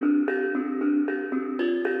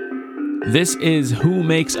This is Who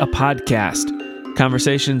Makes a Podcast?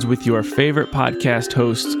 Conversations with your favorite podcast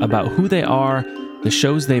hosts about who they are, the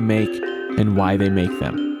shows they make, and why they make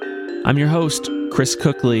them. I'm your host, Chris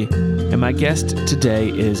Cookley, and my guest today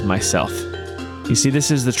is myself. You see,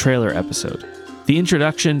 this is the trailer episode, the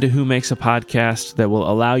introduction to Who Makes a Podcast that will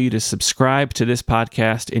allow you to subscribe to this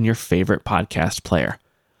podcast in your favorite podcast player.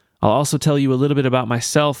 I'll also tell you a little bit about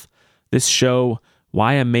myself, this show,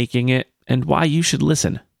 why I'm making it, and why you should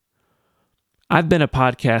listen. I've been a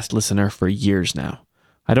podcast listener for years now.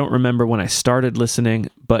 I don't remember when I started listening,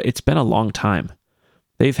 but it's been a long time.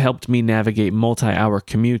 They've helped me navigate multi-hour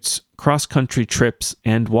commutes, cross-country trips,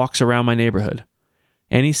 and walks around my neighborhood.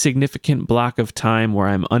 Any significant block of time where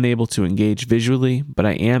I'm unable to engage visually, but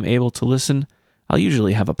I am able to listen, I'll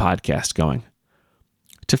usually have a podcast going.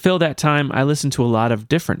 To fill that time, I listen to a lot of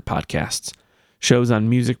different podcasts. Shows on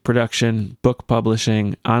music production, book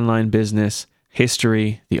publishing, online business,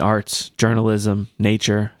 history, the arts, journalism,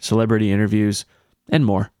 nature, celebrity interviews, and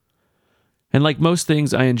more. And like most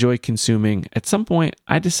things I enjoy consuming, at some point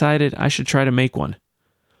I decided I should try to make one.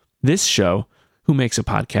 This show, Who Makes a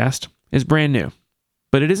Podcast, is brand new,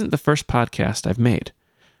 but it isn't the first podcast I've made.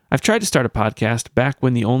 I've tried to start a podcast back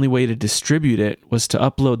when the only way to distribute it was to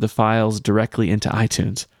upload the files directly into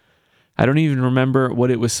iTunes. I don't even remember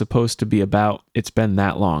what it was supposed to be about. It's been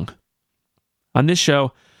that long. On this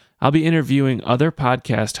show, I'll be interviewing other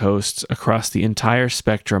podcast hosts across the entire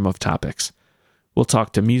spectrum of topics. We'll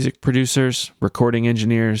talk to music producers, recording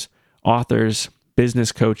engineers, authors,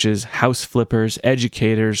 business coaches, house flippers,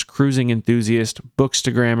 educators, cruising enthusiasts,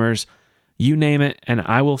 bookstagrammers, you name it, and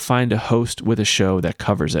I will find a host with a show that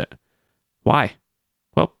covers it. Why?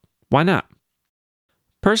 Well, why not?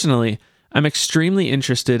 Personally, I'm extremely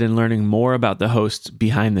interested in learning more about the hosts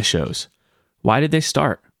behind the shows. Why did they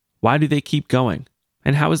start? Why do they keep going?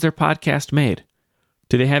 And how is their podcast made?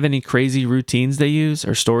 Do they have any crazy routines they use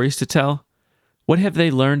or stories to tell? What have they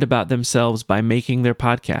learned about themselves by making their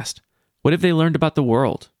podcast? What have they learned about the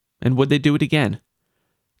world? And would they do it again?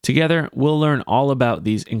 Together, we'll learn all about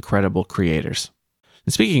these incredible creators.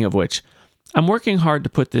 And speaking of which, I'm working hard to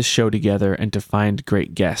put this show together and to find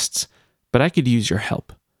great guests, but I could use your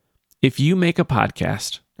help. If you make a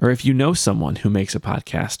podcast, or if you know someone who makes a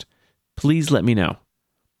podcast, please let me know.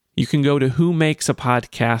 You can go to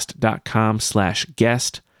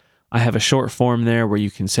whomakesapodcast.com/guest. I have a short form there where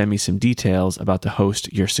you can send me some details about the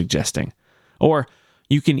host you're suggesting. Or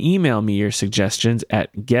you can email me your suggestions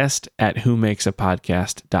at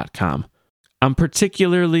guest@whomakesapodcast.com. I'm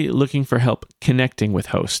particularly looking for help connecting with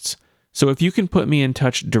hosts. So if you can put me in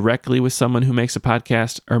touch directly with someone who makes a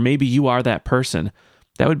podcast, or maybe you are that person,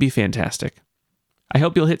 that would be fantastic. I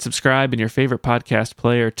hope you'll hit subscribe in your favorite podcast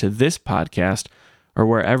player to this podcast or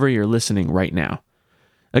wherever you're listening right now.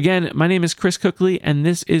 Again, my name is Chris Cookley, and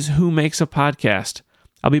this is Who Makes a Podcast.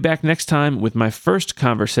 I'll be back next time with my first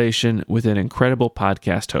conversation with an incredible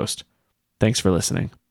podcast host. Thanks for listening.